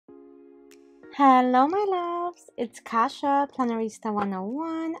Hello my loves, it's Kasha, Planarista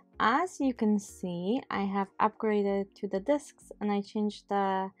 101. As you can see, I have upgraded to the discs and I changed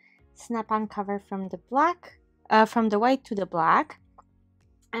the snap-on cover from the white to the black.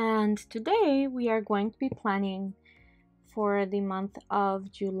 And today we are going to be planning for the month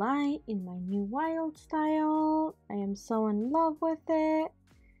of July in my new wild style. I am so in love with it.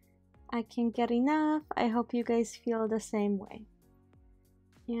 I can't get enough. I hope you guys feel the same way.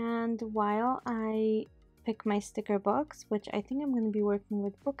 And while I pick my sticker books, which I think I'm going to be working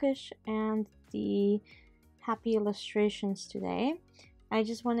with Bookish and the Happy Illustrations today, I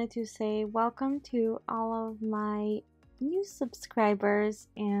just wanted to say welcome to all of my new subscribers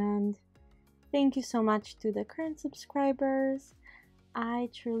and thank you so much to the current subscribers.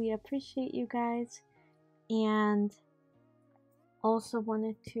 I truly appreciate you guys, and also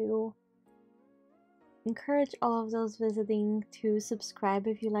wanted to encourage all of those visiting to subscribe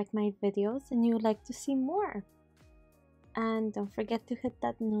if you like my videos and you would like to see more. And don't forget to hit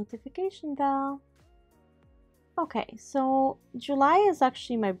that notification bell. Okay, so July is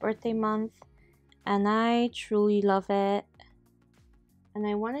actually my birthday month and I truly love it. And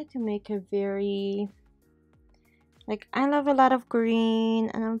I wanted to make a very, I love a lot of green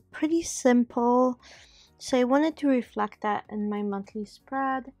and I'm pretty simple. So I wanted to reflect that in my monthly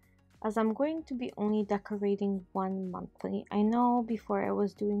spread, as I'm going to be only decorating one monthly. I know before I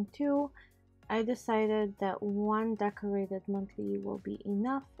was doing two. I decided that one decorated monthly will be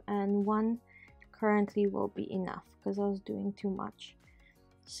enough and one currently will be enough because I was doing too much.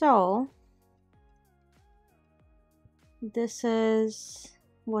 So this is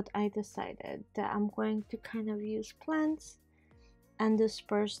what I decided, that I'm going to kind of use plants and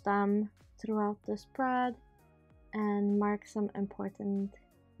disperse them throughout the spread and mark some important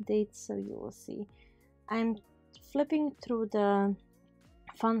dates so you will see. I'm flipping through the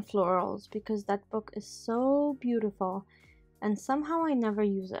fun florals because that book is so beautiful and somehow I never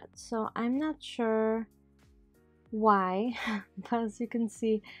use it, so I'm not sure why. But as you can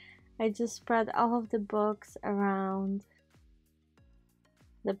see, I just spread all of the books around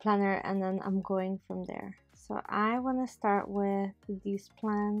the planner and then I'm going from there. So I want to start with these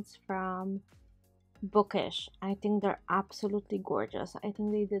plants from Bookish. I think they're absolutely gorgeous. I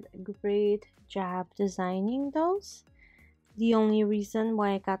think they did a great job designing those. The only reason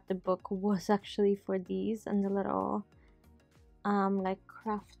why I got the book was actually for these and the little like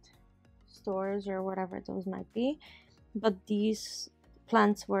craft stores or whatever those might be, but these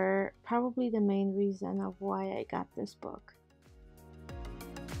plants were probably the main reason of why I got this book.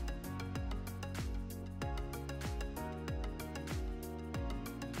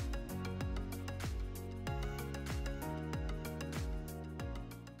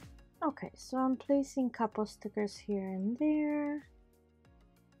 Okay, so I'm placing couple stickers here and there.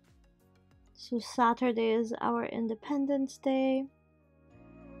 So Saturday is our Independence Day.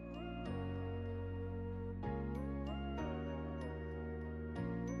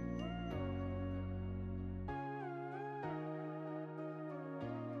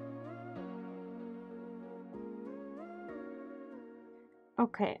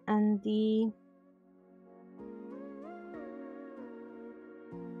 Okay, and the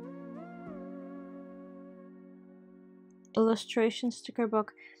illustration sticker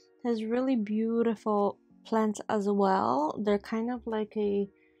book has really beautiful plants as well. They're kind of like a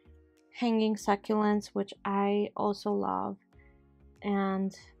hanging succulents, which I also love,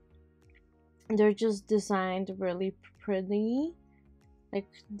 and they're just designed really pretty. Like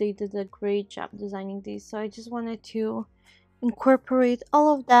they did a great job designing these, so I just wanted to incorporate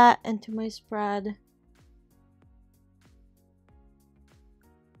all of that into my spread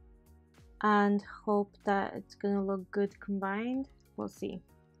and hope that it's gonna look good combined. We'll see.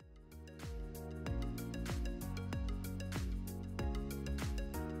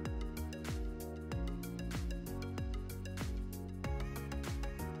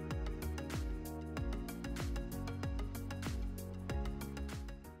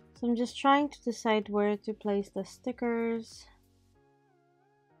 So I'm just trying to decide where to place the stickers.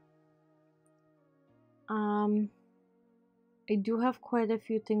 I do have quite a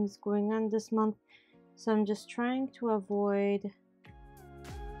few things going on this month, so I'm just trying to avoid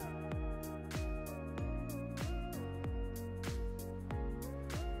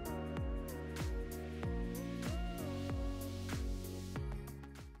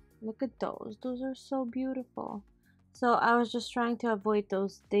look at those are so beautiful. So I was just trying to avoid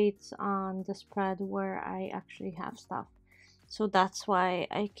those dates on the spread where I actually have stuff, so that's why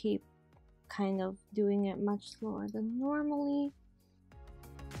I keep kind of doing it much slower than normally.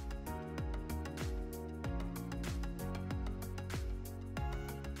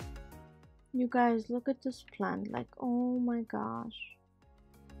 You guys, look at this plant, like, oh my gosh.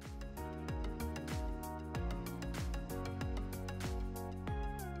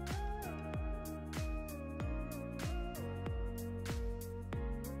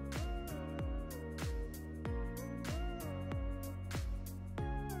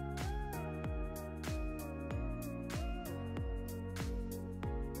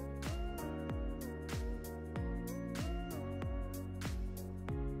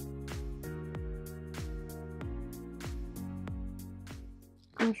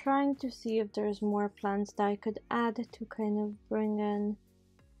 I'm trying to see if there's more plants that I could add to kind of bring in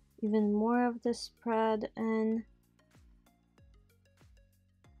even more of the spread in.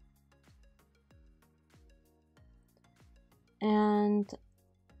 And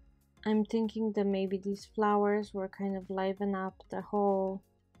I'm thinking that maybe these flowers will kind of liven up the whole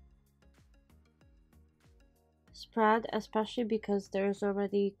spread, especially because there's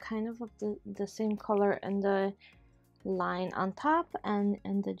already kind of the same color in the line on top and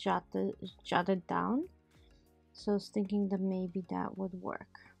in the jotted down. So I was thinking that maybe that would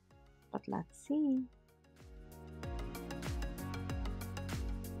work, but let's see.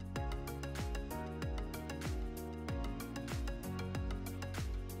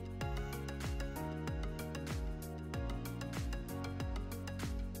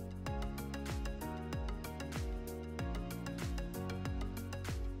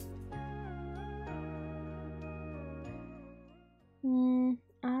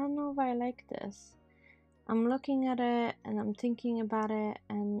 I don't know if I like this. I'm looking at it and I'm thinking about it,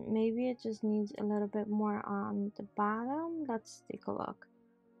 and maybe it just needs a little bit more on the bottom. Let's take a look.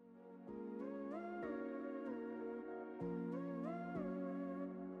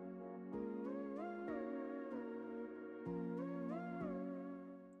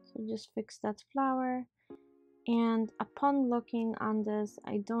 So just fix that flower, and upon looking on this,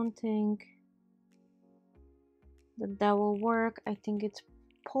 I don't think that will work. I think it's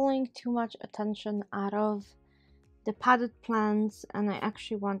pulling too much attention out of the potted plants, and I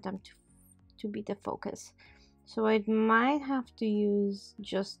actually want them to be the focus. So I might have to use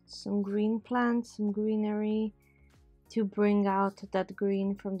just some green plants, some greenery, to bring out that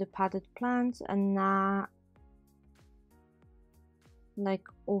green from the potted plants and not like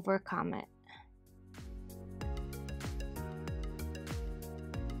overcome it.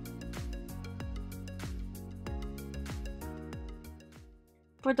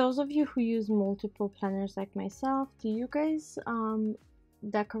 For those of you who use multiple planners like myself, do you guys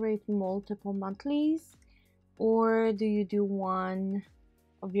decorate multiple monthlies, or do you do one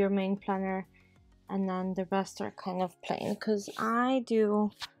of your main planner and then the rest are kind of plain? Because I do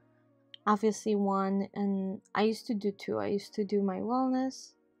obviously one, and I used to do two. I used to do my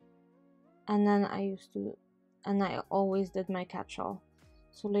wellness, and then I always did my catch-all.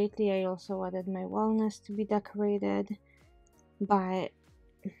 So lately I also added my wellness to be decorated, but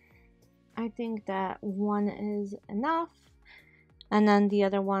I think that one is enough, and then the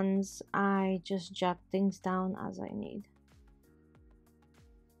other ones I just jot things down as I need.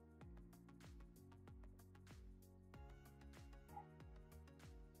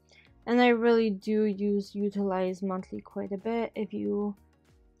 And I really do utilize monthly quite a bit. If you've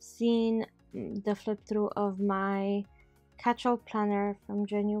seen the flip through of my catch-all planner from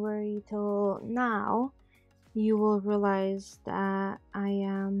January till now, you will realize that I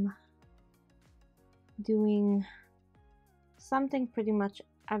am doing something pretty much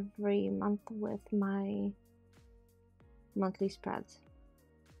every month with my monthly spreads.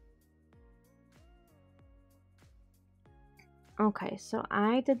 Okay, so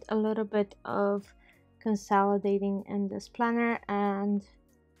I did a little bit of consolidating in this planner, and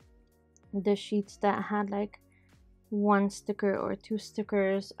the sheets that had like one sticker or two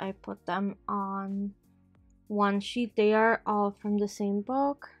stickers, I put them on one sheet. They are all from the same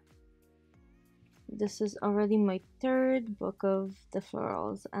book. This is already my third book of the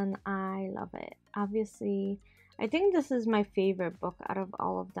florals, and I love it. Obviously, I think this is my favorite book out of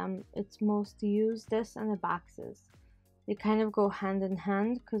all of them. It's most used, this and the boxes. They kind of go hand in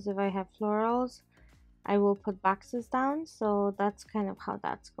hand, because if I have florals, I will put boxes down, so that's kind of how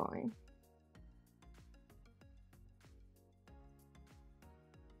that's going.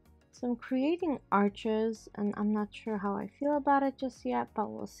 So I'm creating arches, and I'm not sure how I feel about it just yet, but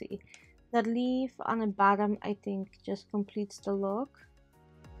we'll see. That leaf on the bottom, I think, just completes the look.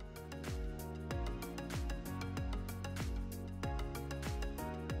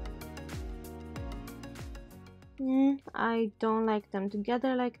 I don't like them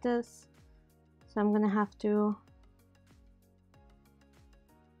together like this, so I'm gonna have to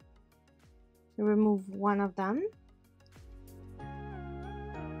remove one of them.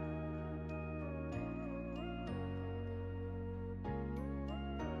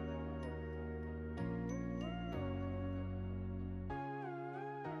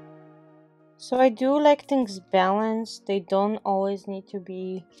 So I do like things balanced. They don't always need to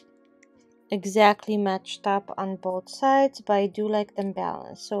be exactly matched up on both sides, but I do like them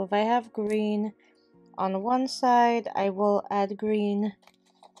balanced. So if I have green on one side, I will add green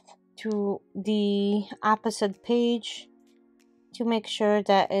to the opposite page to make sure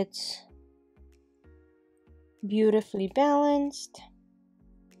that it's beautifully balanced.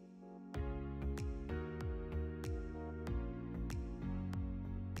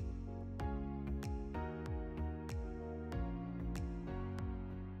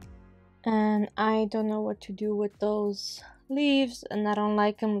 And I don't know what to do with those leaves, and I don't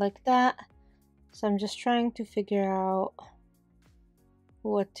like them like that, so I'm just trying to figure out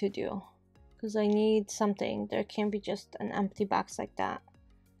what to do, because I need something. There can't be just an empty box like that.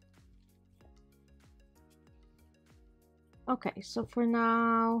 Okay, so for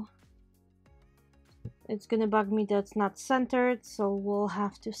now it's gonna bug me that it's not centered, so we'll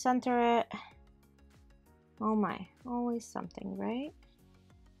have to center it. Oh my, always something, right?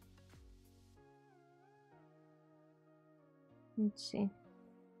 Let's see.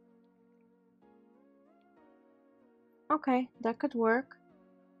 Okay, that could work.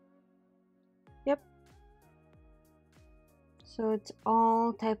 Yep. So it's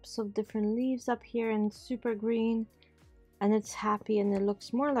all types of different leaves up here and super green, and it's happy and it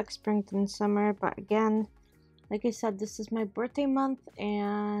looks more like spring than summer. But again, like I said, this is my birthday month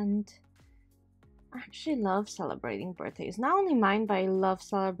and I actually love celebrating birthdays. Not only mine, but I love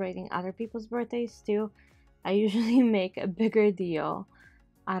celebrating other people's birthdays too. I usually make a bigger deal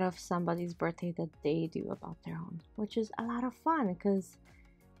out of somebody's birthday that they do about their own, which is a lot of fun because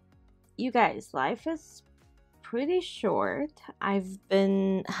you guys, life is pretty short. I've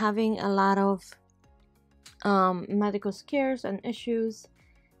been having a lot of medical scares and issues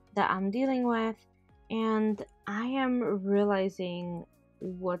that I'm dealing with, and I am realizing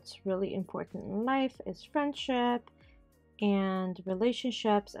what's really important in life is friendship and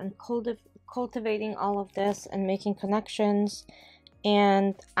relationships and cultivating all of this and making connections,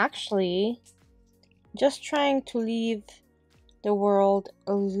 and actually just trying to leave the world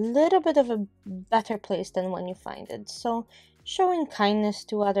a little bit of a better place than when you find it. So showing kindness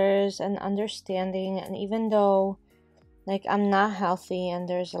to others and understanding, and even though like I'm not healthy and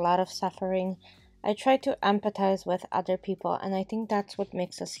there's a lot of suffering, I try to empathize with other people, and I think that's what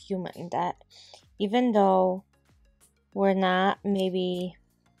makes us human, that even though we're not maybe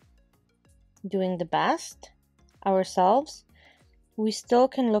doing the best ourselves, we still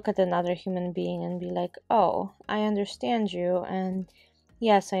can look at another human being and be like, oh, I understand you, and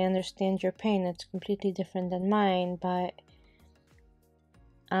yes, I understand your pain. It's completely different than mine, but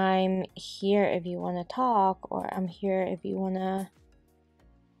I'm here if you want to talk, or I'm here if you want to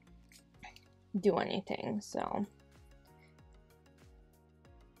do anything. So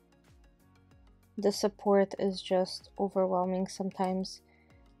the support is just overwhelming sometimes,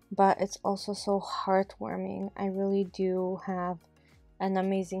 but it's also so heartwarming. I really do have an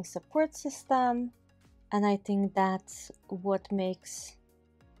amazing support system, and I think that's what makes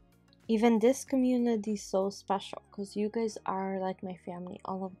even this community so special, because you guys are like my family.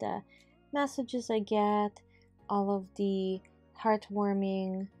 All of the messages I get, all of the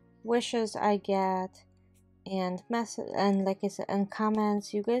heartwarming wishes I get, and like I said, and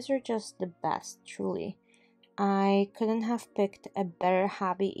comments, you guys are just the best, truly. I couldn't have picked a better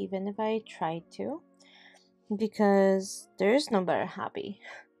hobby even if I tried to, because there is no better hobby.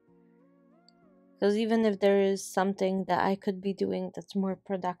 Because even if there is something that I could be doing that's more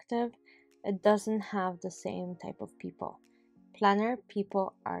productive, it doesn't have the same type of people. Planner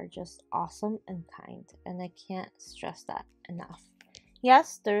people are just awesome and kind, and I can't stress that enough.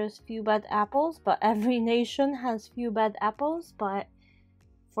 Yes, there's few bad apples, but every nation has few bad apples, but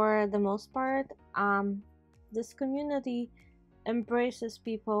for the most part, this community embraces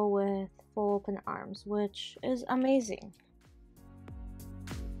people with full open arms, which is amazing.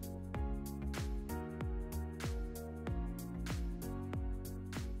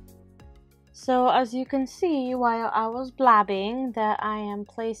 So as you can see, while I was blabbing, that I am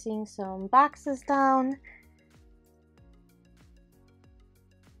placing some boxes down.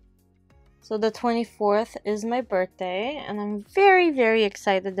 So the 24th is my birthday, and I'm very, very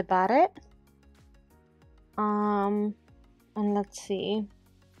excited about it. And let's see,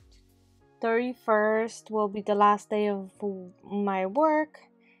 31st will be the last day of my work,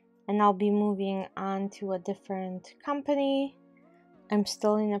 and I'll be moving on to a different company. I'm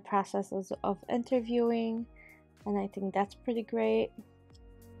still in the process of interviewing, and I think that's pretty great.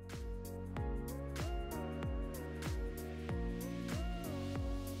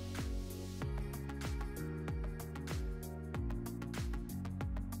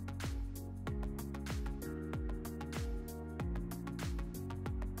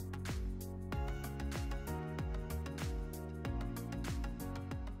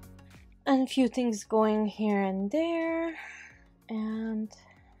 and a few things going here and there, and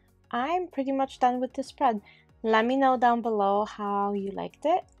I'm pretty much done with the spread. Let me know down below how you liked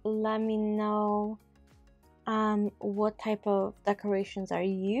it. Let me know what type of decorations are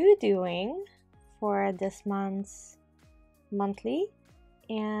you doing for this month's monthly,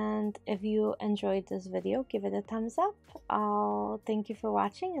 and if you enjoyed this video, give it a thumbs up. I'll thank you for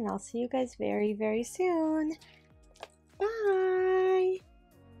watching, and I'll see you guys very, very soon. Bye.